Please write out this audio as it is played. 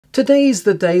Today's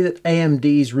the day that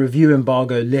AMD's review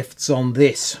embargo lifts on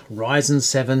this Ryzen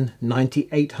 7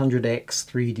 9800X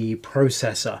 3D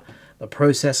processor. The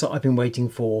processor I've been waiting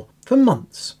for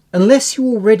months. Unless you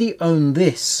already own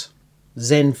this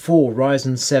Zen 4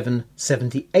 Ryzen 7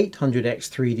 7800X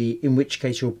 3D, in which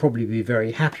case you'll probably be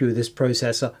very happy with this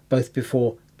processor both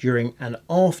before, during and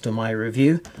after my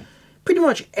review. Pretty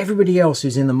much everybody else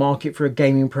who's in the market for a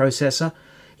gaming processor,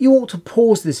 you ought to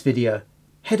pause this video,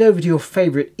 head over to your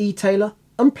favourite e-tailer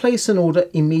and place an order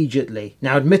immediately.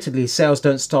 Now admittedly sales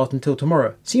don't start until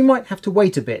tomorrow, so you might have to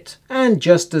wait a bit. And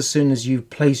just as soon as you've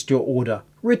placed your order,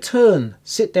 return,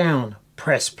 sit down,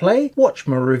 press play, watch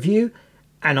my review,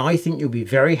 and I think you'll be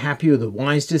very happy with the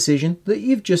wise decision that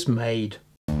you've just made.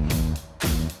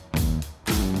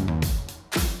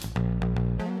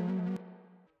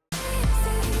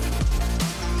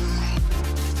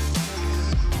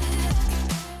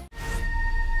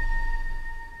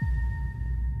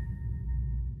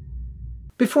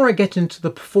 Before I get into the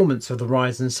performance of the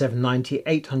Ryzen 7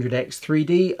 9800X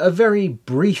 3D, a very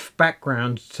brief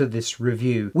background to this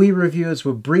review. We reviewers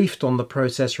were briefed on the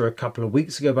processor a couple of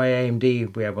weeks ago by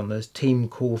AMD. We had one of those team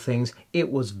call things.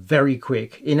 It was very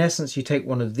quick. In essence, you take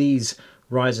one of these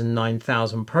Ryzen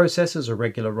 9000 processors, a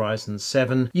regular Ryzen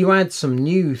 7, you add some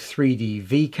new 3D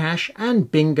V cache,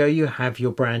 and bingo, you have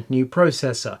your brand new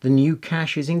processor. The new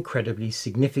cache is incredibly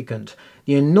significant.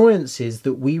 The annoyance is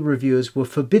that we reviewers were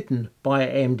forbidden by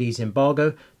AMD's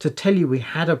embargo to tell you we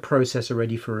had a processor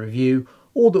ready for review,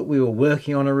 or that we were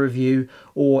working on a review,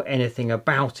 or anything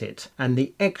about it. And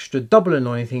the extra double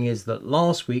annoying thing is that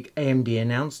last week AMD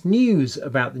announced news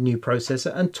about the new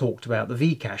processor and talked about the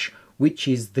V cache, which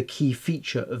is the key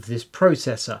feature of this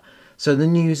processor. So the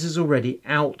news is already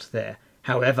out there.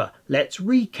 However, let's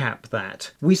recap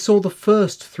that. We saw the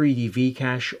first 3D V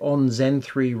cache on Zen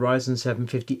 3 Ryzen 7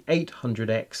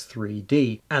 5800X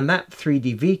 3D, and that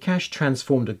 3D V cache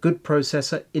transformed a good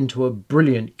processor into a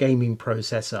brilliant gaming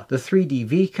processor. The 3D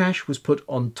V cache was put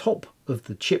on top of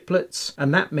the chiplets,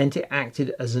 and that meant it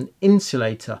acted as an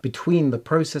insulator between the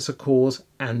processor cores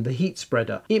and the heat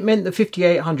spreader. It meant the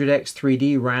 5800X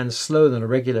 3D ran slower than a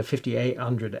regular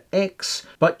 5800X,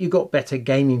 but you got better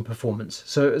gaming performance,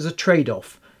 so it was a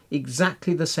trade-off.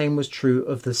 Exactly the same was true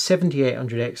of the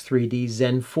 7800X 3D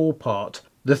Zen 4 part.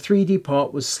 The 3D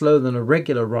part was slower than a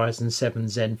regular Ryzen 7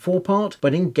 Zen 4 part,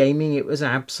 but in gaming it was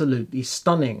absolutely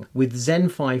stunning. With Zen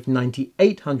 5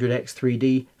 9800X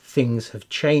 3D, things have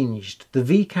changed. The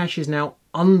V cache is now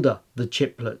under the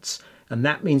chiplets, and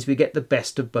that means we get the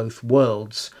best of both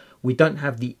worlds. We don't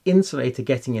have the insulator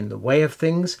getting in the way of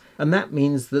things, and that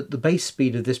means that the base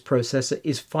speed of this processor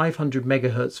is 500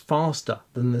 MHz faster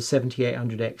than the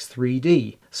 7800X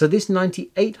 3D. So this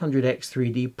 9800X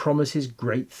 3D promises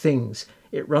great things.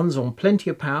 It runs on plenty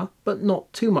of power, but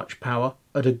not too much power,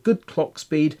 at a good clock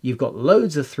speed. You've got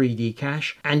loads of 3D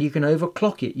cache, and you can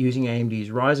overclock it using AMD's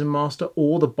Ryzen Master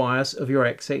or the BIOS of your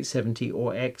X870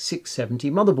 or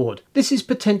X670 motherboard. This is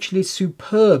potentially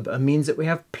superb and means that we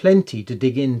have plenty to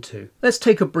dig into. Let's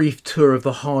take a brief tour of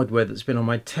the hardware that's been on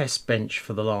my test bench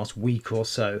for the last week or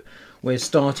so. We're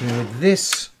starting with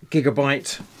this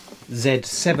Gigabyte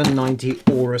Z790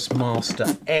 Aorus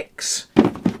Master X.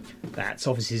 That's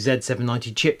obviously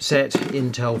Z790 chipset,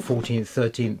 Intel 14th,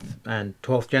 13th and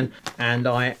 12th gen, and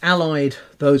I allied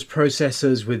those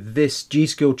processors with this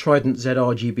G.Skill Trident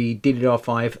Z-RGB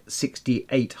DDR5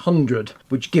 6800,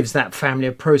 which gives that family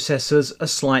of processors a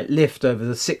slight lift over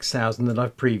the 6000 that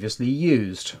I've previously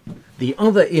used. The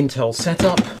other Intel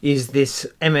setup is this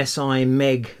MSI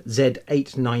Meg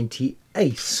Z890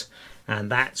 Ace,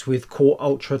 and that's with Core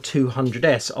Ultra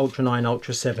 200S, Ultra 9,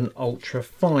 Ultra 7, Ultra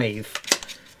 5.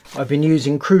 I've been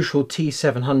using Crucial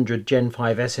T700 Gen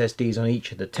 5 SSDs on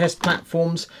each of the test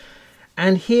platforms,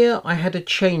 and here I had a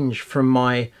change from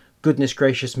my goodness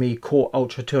gracious me Core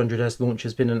Ultra 200S launch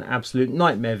has been an absolute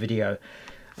nightmare video.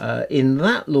 In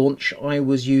that launch I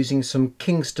was using some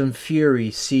Kingston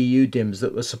Fury CU DIMMs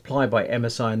that were supplied by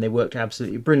MSI, and they worked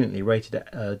absolutely brilliantly, rated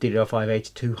at DDR5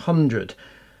 8200.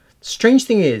 Strange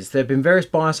thing is, there have been various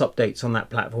BIOS updates on that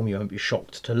platform, you won't be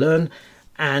shocked to learn,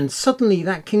 and suddenly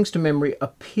that Kingston memory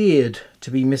appeared to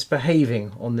be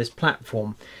misbehaving on this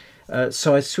platform.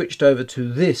 So I switched over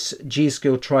to this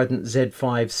G.Skill Trident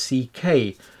Z5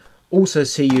 CK, also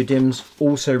CU DIMMs,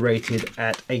 also rated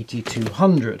at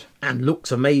 8200, and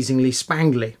looks amazingly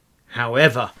spangly.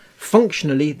 However,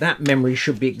 functionally that memory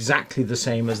should be exactly the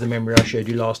same as the memory I showed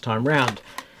you last time round,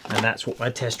 and that's what my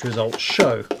test results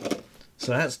show.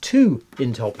 So that's two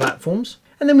Intel platforms.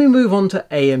 And then we move on to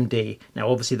AMD. Now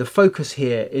obviously the focus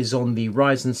here is on the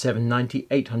Ryzen 7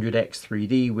 9800X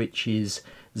 3D, which is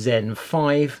Zen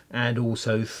 5 and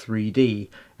also 3D.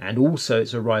 and also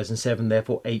it's a Ryzen 7,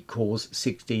 therefore 8 cores,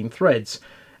 16 threads.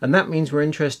 And that means we're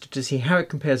interested to see how it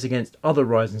compares against other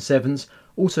Ryzen 7s,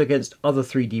 also against other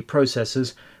 3D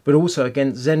processors, but also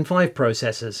against Zen 5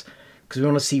 processors, because we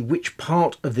want to see which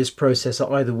part of this processor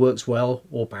either works well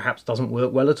or perhaps doesn't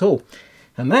work well at all.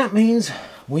 And that means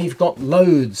we've got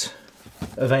loads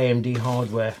of AMD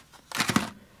hardware.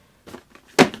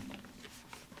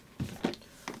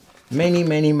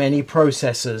 Many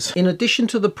processors. In addition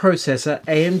to the processor,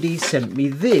 AMD sent me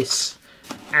this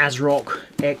ASRock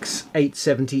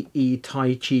X870E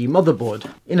Tai Chi motherboard.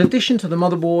 In addition to the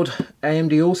motherboard,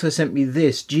 AMD also sent me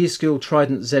this G-Skill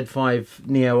Trident Z5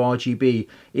 Neo RGB.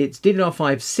 It's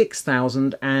DDR5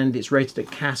 6000 and it's rated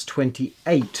at CAS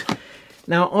 28.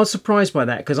 Now, I was surprised by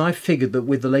that because I figured that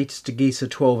with the latest Agisa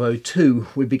 1202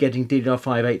 we'd be getting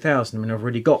DDR5 8000. I mean, I've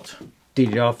already got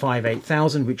DDR5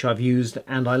 8000, which I've used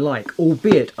and I like,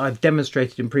 albeit I've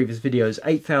demonstrated in previous videos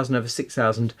 8000 over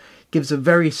 6000 gives a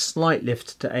very slight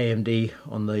lift to AMD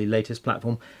on the latest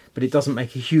platform, but it doesn't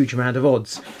make a huge amount of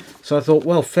odds. So I thought,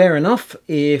 well, fair enough,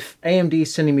 if AMD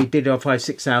is sending me DDR5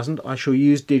 6000, I shall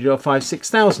use DDR5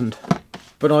 6000,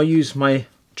 but I'll use my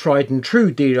tried and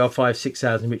true DDR5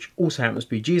 6000, which also happens to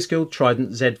be G-Skill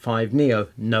Trident Z5 Neo,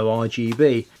 no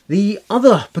RGB. The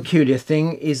other peculiar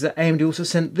thing is that AMD also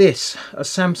sent this, a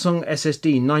Samsung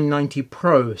SSD 990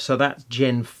 Pro, so that's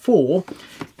Gen 4,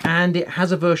 and it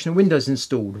has a version of Windows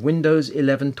installed, Windows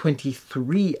 11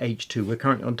 23H2. We're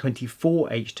currently on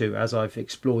 24H2, as I've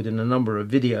explored in a number of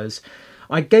videos.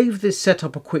 I gave this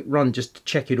setup a quick run just to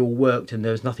check it all worked and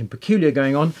there was nothing peculiar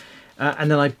going on, and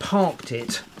then I parked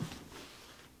it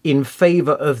in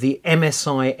favour of the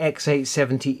MSI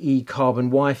X870E carbon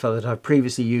Wi-Fi that I've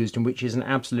previously used, and which is an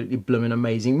absolutely blooming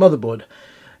amazing motherboard.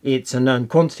 It's a known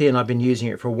quantity and I've been using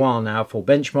it for a while now for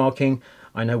benchmarking.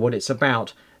 I know what it's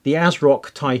about. The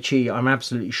ASRock Tai Chi I'm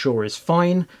absolutely sure is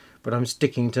fine, but I'm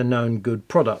sticking to known good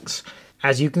products.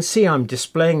 As you can see, I'm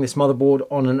displaying this motherboard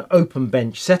on an open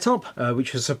bench setup,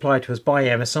 which was supplied to us by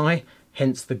MSI,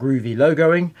 hence the groovy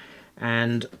logoing,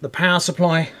 and the power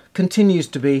supply continues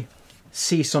to be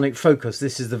Seasonic Focus.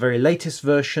 This is the very latest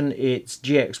version. It's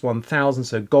GX1000,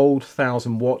 so gold,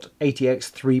 1000 watt, ATX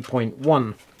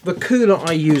 3.1. The cooler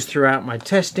I use throughout my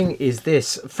testing is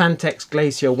this Fantex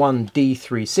Glacier 1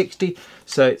 D360.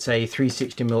 So it's a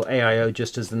 360mm AIO,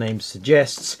 just as the name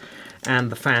suggests,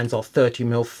 and the fans are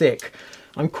 30mm thick.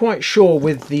 I'm quite sure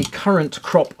with the current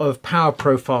crop of power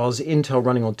profiles, Intel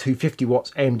running on 250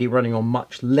 watts, AMD running on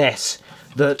much less,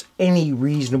 that any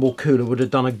reasonable cooler would have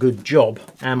done a good job.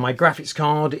 And my graphics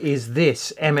card is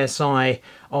this MSI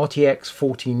RTX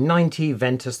 4090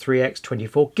 Ventus 3X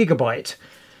 24GB.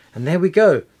 And there we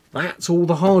go. That's all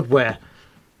the hardware.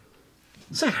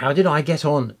 So how did I get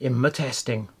on in my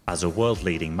testing? As a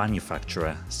world-leading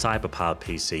manufacturer, Cyberpower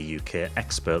PC UK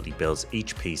expertly builds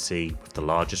each PC with the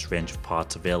largest range of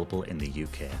parts available in the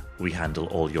UK. We handle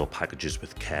all your packages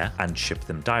with care and ship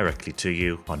them directly to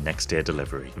you on next day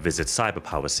delivery. Visit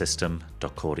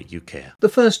cyberpowersystem.co.uk. The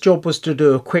first job was to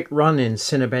do a quick run in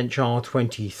Cinebench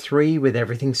R23 with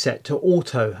everything set to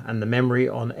auto and the memory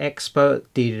on Expert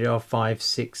DDR5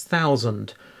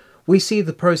 6000. We see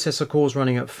the processor cores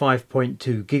running at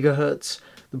 5.2 GHz,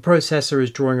 the processor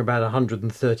is drawing about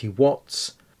 130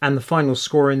 watts, and the final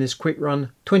score in this quick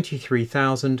run,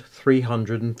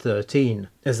 23,313,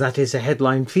 as that is a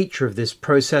headline feature of this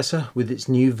processor with its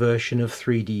new version of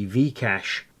 3D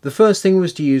V-Cache. The first thing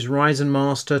was to use Ryzen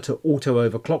Master to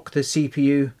auto-overclock the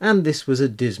CPU, and this was a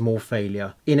dismal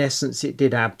failure. In essence, it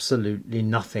did absolutely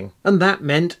nothing. And that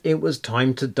meant it was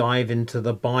time to dive into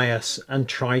the BIOS and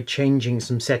try changing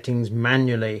some settings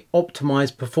manually.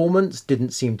 Optimized performance didn't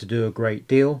seem to do a great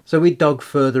deal, so we dug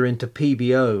further into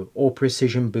PBO, or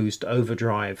Precision Boost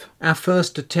Overdrive. Our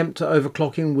first attempt at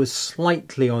overclocking was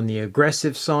slightly on the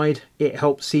aggressive side. It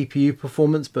helped CPU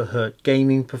performance but hurt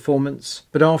gaming performance.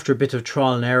 But after a bit of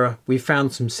trial and error, we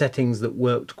found some settings that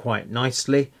worked quite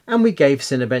nicely, and we gave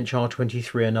Cinebench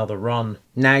R23 another run.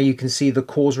 Now you can see the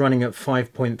cores running at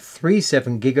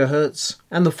 5.37 GHz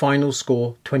and the final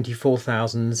score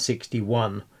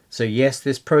 24,061. So yes,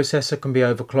 this processor can be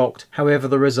overclocked, however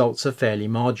the results are fairly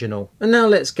marginal. And now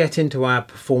let's get into our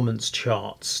performance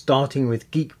charts, starting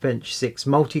with Geekbench 6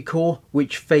 Multicore,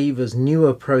 which favours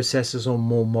newer processors on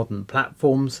more modern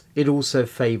platforms. It also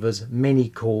favours many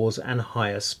cores and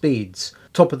higher speeds.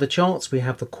 Top of the charts we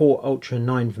have the Core Ultra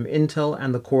 9 from Intel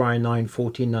and the Core i9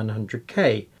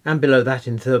 14900K, and below that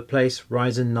in third place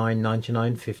Ryzen 9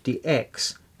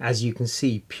 9950X. As you can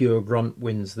see, pure grunt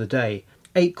wins the day.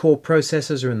 8-core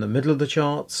processors are in the middle of the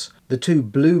charts. The two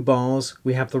blue bars,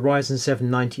 we have the Ryzen 7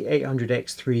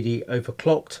 9800X 3D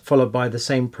overclocked, followed by the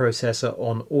same processor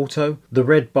on auto. The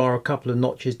red bar, a couple of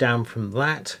notches down from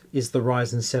that, is the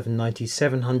Ryzen 7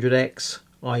 9700X,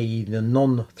 i.e. the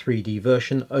non-3D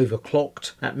version,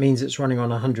 overclocked. That means it's running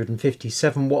on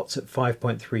 157 watts at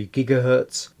 5.3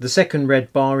 GHz. The second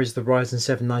red bar is the Ryzen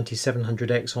 7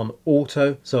 9700X on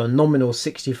auto, so a nominal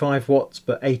 65 watts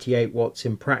but 88 watts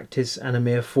in practice and a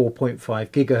mere 4.5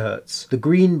 GHz. The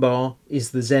green bar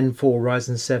is the Zen 4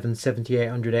 Ryzen 7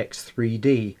 7800X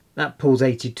 3D. That pulls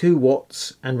 82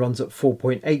 watts and runs at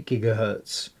 4.8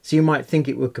 GHz. So you might think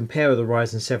it would compare with the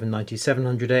Ryzen 7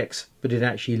 9700X, but it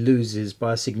actually loses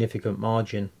by a significant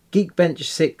margin. Geekbench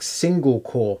 6 single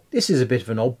core. This is a bit of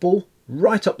an oddball.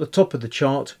 Right up the top of the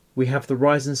chart, we have the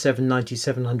Ryzen 7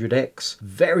 9700X,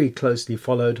 very closely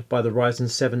followed by the Ryzen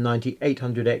 7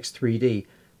 9800X 3D.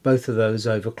 Both of those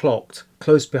overclocked.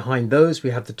 Close behind those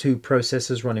we have the two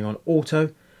processors running on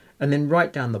auto, and then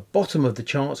right down the bottom of the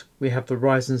chart we have the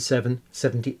Ryzen 7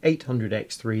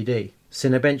 7800X 3D.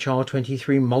 Cinebench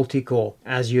R23 Multicore.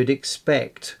 As you'd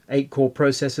expect, 8-core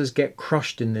processors get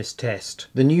crushed in this test.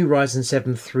 The new Ryzen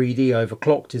 7 3D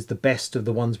overclocked is the best of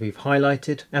the ones we've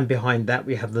highlighted, and behind that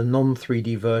we have the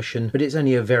non-3D version, but it's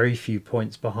only a very few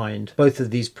points behind. Both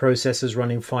of these processors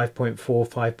running 5.4,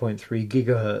 5.3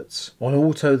 GHz. On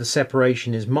auto the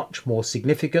separation is much more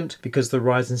significant because the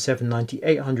Ryzen 7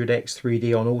 9800X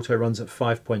 3D on auto runs at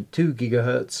 5.2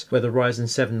 GHz, where the Ryzen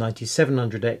 7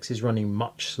 9700X is running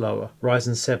much slower.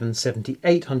 Ryzen 7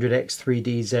 7800X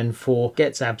 3D Zen 4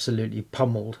 gets absolutely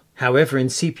pummeled. However, in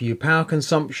CPU power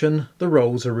consumption, the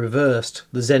roles are reversed.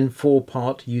 The Zen 4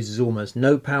 part uses almost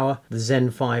no power, the Zen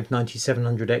 5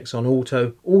 9700X on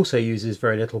auto also uses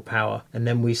very little power, and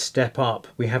then we step up.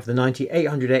 We have the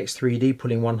 9800X 3D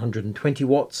pulling 120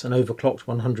 watts and overclocked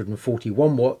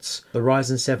 141 watts, the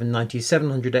Ryzen 7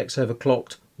 9700X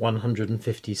overclocked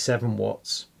 157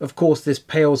 watts. Of course, this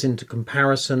pales into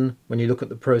comparison when you look at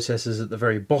the processors at the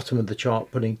very bottom of the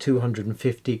chart putting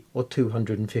 250 or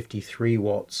 253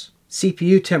 watts.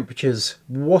 CPU temperatures,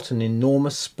 what an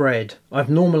enormous spread. I've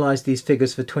normalized these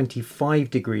figures for 25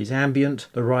 degrees ambient,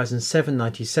 the Ryzen 7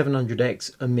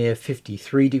 9700X a mere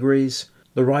 53 degrees,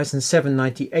 the Ryzen 7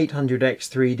 9800X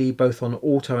 3D both on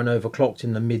auto and overclocked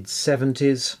in the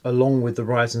mid-70s, along with the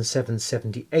Ryzen 7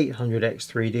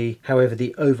 7800X 3D. However,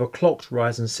 the overclocked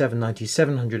Ryzen 7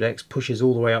 9700X pushes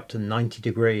all the way up to 90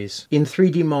 degrees. In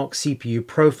 3D Mark CPU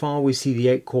profile, we see the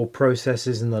 8-core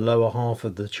processors in the lower half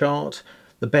of the chart.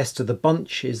 The best of the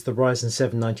bunch is the Ryzen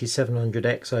 7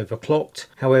 9700X overclocked.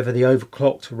 However, the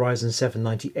overclocked Ryzen 7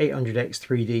 9800X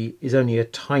 3D is only a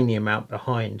tiny amount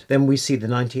behind. Then we see the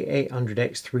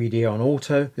 9800X 3D on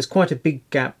auto. There's quite a big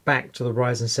gap back to the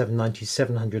Ryzen 7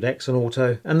 9700X on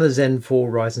auto, and the Zen 4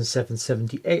 Ryzen 7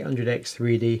 7800X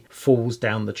 3D falls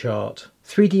down the chart.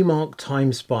 3D Mark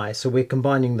Time Spy, so we're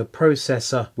combining the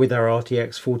processor with our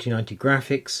RTX 4090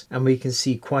 graphics, and we can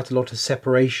see quite a lot of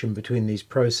separation between these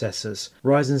processors.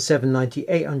 Ryzen 7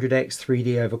 9800X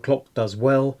 3D overclocked does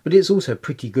well, but it's also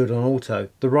pretty good on auto.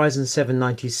 The Ryzen 7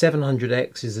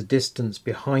 9700X is a distance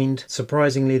behind.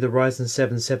 Surprisingly, the Ryzen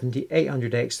 7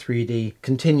 7800X 3D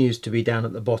continues to be down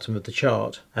at the bottom of the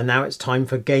chart. And now it's time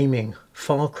for gaming.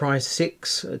 Far Cry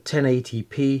 6 at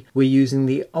 1080p, we're using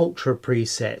the Ultra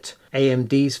preset.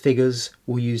 AMD's figures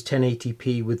will use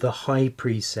 1080p with the High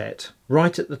preset.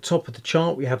 Right at the top of the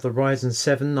chart we have the Ryzen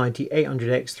 7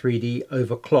 9800X 3D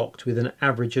overclocked with an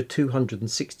average of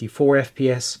 264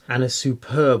 FPS and a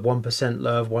superb 1%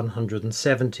 low of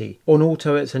 170. On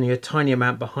auto it's only a tiny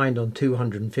amount behind on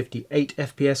 258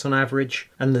 FPS on average,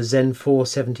 and the Zen 4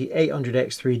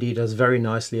 7800X 3D does very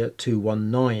nicely at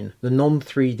 219. The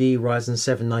non-3D Ryzen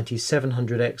 7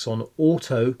 9700X on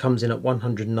auto comes in at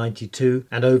 192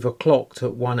 and overclocked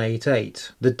at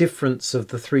 188. The difference of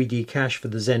the 3D cache for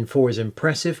the Zen 4 is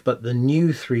impressive, but the new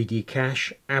 3D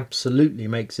cache absolutely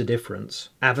makes a difference.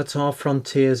 Avatar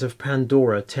Frontiers of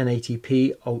Pandora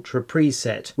 1080p Ultra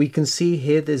preset. We can see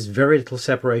here there's very little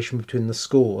separation between the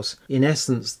scores. In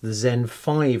essence, the Zen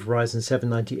 5 Ryzen 7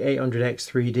 9800X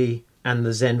 3D and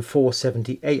the Zen 4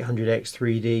 7800X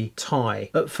 3D tie.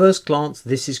 At first glance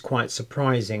this is quite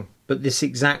surprising, but this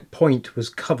exact point was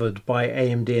covered by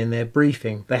AMD in their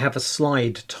briefing. They have a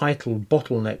slide titled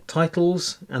Bottleneck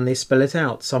Titles, and they spell it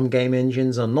out. Some game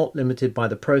engines are not limited by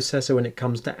the processor when it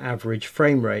comes to average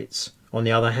frame rates. On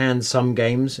the other hand, some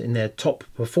games in their top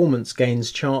performance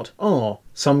gains chart are.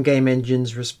 Some game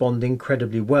engines respond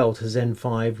incredibly well to Zen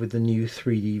 5 with the new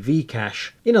 3D V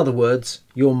cache. In other words,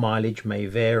 your mileage may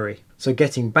vary. So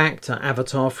getting back to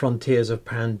Avatar Frontiers of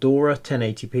Pandora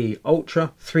 1080p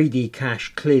Ultra, 3D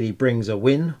cache clearly brings a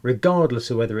win, regardless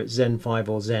of whether it's Zen 5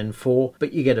 or Zen 4,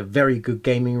 but you get a very good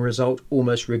gaming result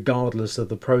almost regardless of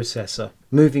the processor.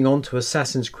 Moving on to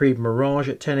Assassin's Creed Mirage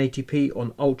at 1080p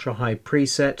on ultra high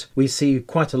preset, we see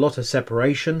quite a lot of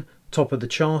separation. Top of the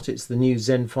chart, it's the new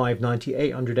Zen 5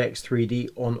 9800X 3D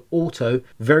on auto,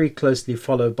 very closely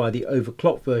followed by the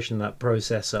overclocked version of that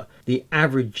processor. The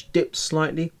average dips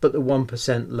slightly, but the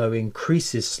 1% low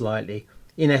increases slightly.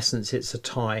 In essence, it's a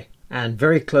tie. And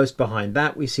very close behind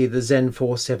that, we see the Zen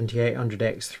 4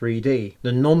 7800X 3D.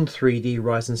 The non-3D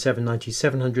Ryzen 7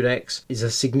 9700X is a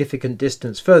significant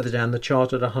distance further down the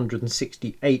chart at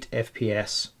 168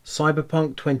 FPS.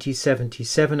 Cyberpunk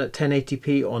 2077 at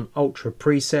 1080p on ultra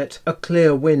preset, a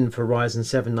clear win for Ryzen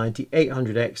 7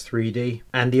 9800X 3D,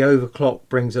 and the overclock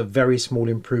brings a very small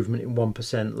improvement in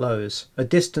 1% lows. A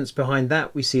distance behind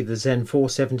that we see the Zen 4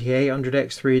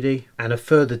 7800X 3D, and a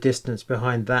further distance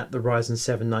behind that the Ryzen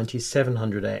 7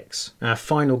 9700X. Our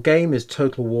final game is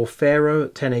Total War Pharaoh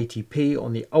at 1080p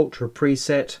on the ultra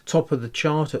preset, top of the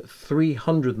chart at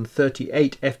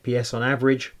 338 FPS on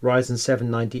average, Ryzen 7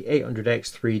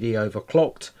 9800X 3D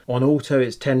overclocked. On auto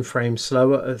it's 10 frames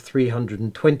slower at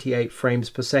 328 frames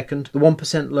per second. The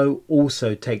 1% low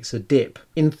also takes a dip.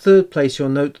 In third place you'll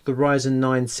note the Ryzen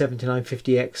 9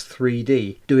 7950X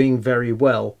 3D, doing very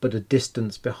well but a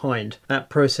distance behind. That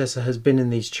processor has been in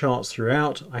these charts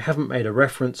throughout. I haven't made a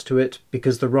reference to it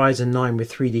because the Ryzen 9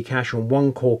 with 3D cache on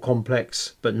one core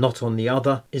complex but not on the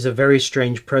other is a very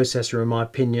strange processor in my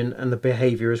opinion, and the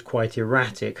behaviour is quite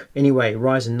erratic. Anyway,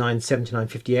 Ryzen 9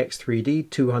 7950X 3D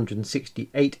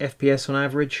 268 FPS on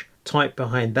average. Tight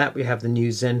behind that we have the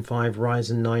new Zen 5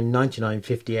 Ryzen 9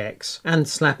 9950X, and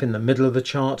slap in the middle of the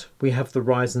chart we have the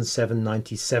Ryzen 7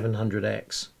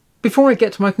 9700X. Before I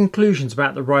get to my conclusions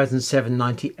about the Ryzen 7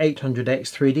 9800X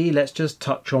 3D, let's just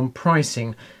touch on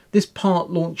pricing. This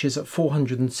part launches at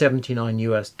 $479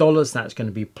 US, that's going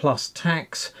to be plus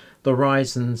tax. The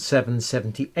Ryzen 7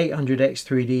 7800X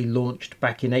 3D launched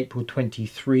back in April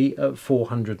 23 at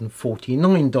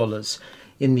 $449.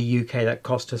 In the UK that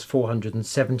cost us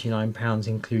 £479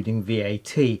 including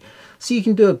VAT. So you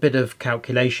can do a bit of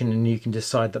calculation and you can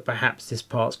decide that perhaps this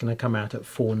part's going to come out at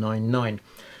 $499.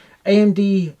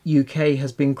 AMD UK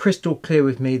has been crystal clear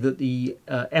with me that the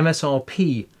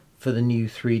MSRP for the new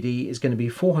 3D is going to be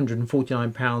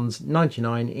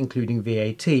 £449.99 including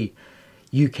VAT.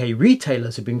 UK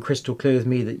retailers have been crystal clear with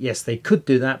me that yes, they could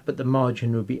do that, but the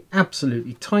margin would be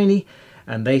absolutely tiny,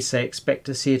 and they say expect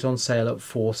to see it on sale at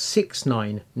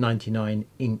 $469.99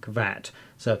 inc VAT.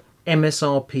 So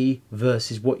MSRP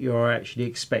versus what you are actually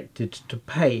expected to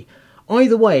pay.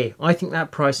 Either way, I think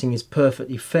that pricing is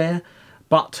perfectly fair.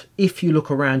 But if you look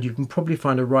around, you can probably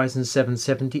find a Ryzen 7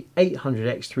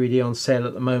 7800X 3D on sale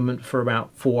at the moment for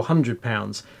about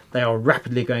 £400. They are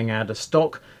rapidly going out of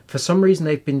stock. For some reason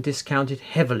they've been discounted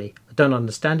heavily. I don't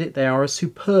understand it. They are a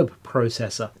superb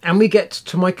processor. And we get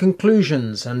to my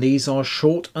conclusions, and these are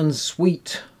short and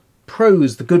sweet.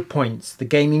 Pros, the good points. The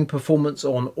gaming performance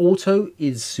on auto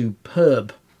is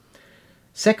superb.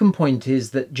 Second point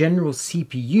is that general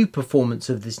CPU performance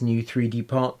of this new 3D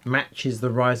part matches the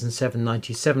Ryzen 7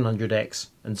 9700X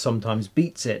and sometimes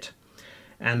beats it.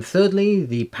 And thirdly,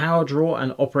 the power draw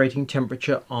and operating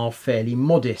temperature are fairly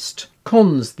modest.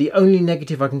 Cons, the only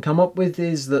negative I can come up with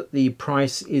is that the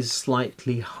price is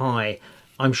slightly high.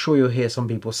 I'm sure you'll hear some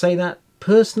people say that.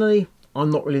 Personally,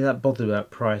 I'm not really that bothered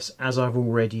about price, as I've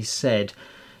already said.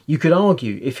 You could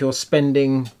argue if you're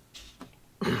spending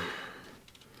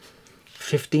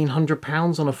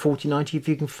 £1,500 on a 4090 if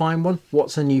you can find one.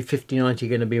 What's a new 5090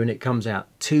 going to be when it comes out?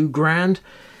 £2,000?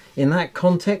 In that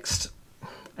context,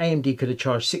 AMD could have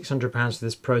charged £600 for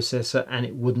this processor and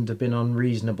it wouldn't have been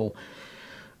unreasonable.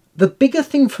 The bigger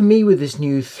thing for me with this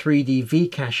new 3D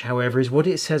V-Cache, however, is what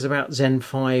it says about Zen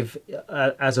 5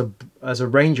 as a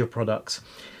range of products,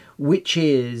 which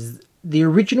is the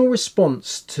original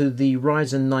response to the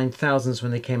Ryzen 9000s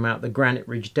when they came out, the Granite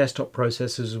Ridge desktop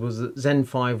processors, was that Zen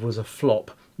 5 was a flop,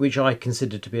 which I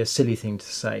consider to be a silly thing to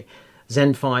say.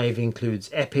 Zen 5 includes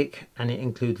EPIC and it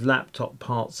includes laptop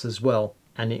parts as well,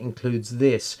 and it includes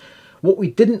this. What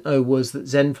we didn't know was that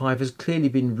Zen 5 has clearly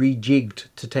been rejigged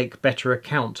to take better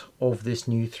account of this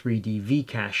new 3D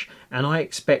V-Cache, and I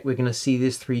expect we're going to see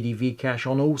this 3D V-Cache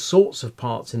on all sorts of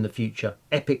parts in the future.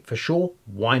 EPIC for sure,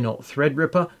 why not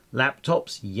Threadripper?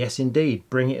 Laptops, yes indeed,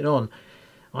 bring it on.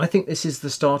 I think this is the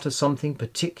start of something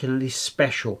particularly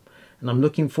special, and I'm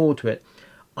looking forward to it.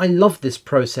 I love this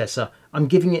processor. I'm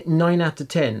giving it 9 out of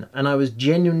 10, and I was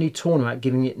genuinely torn about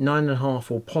giving it 9.5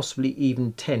 or possibly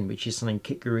even 10, which is something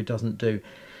Kit Guru doesn't do.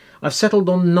 I've settled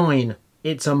on 9.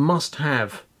 It's a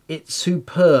must-have. It's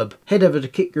superb. Head over to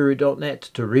kitguru.net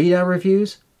to read our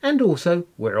reviews, and also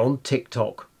we're on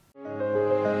TikTok.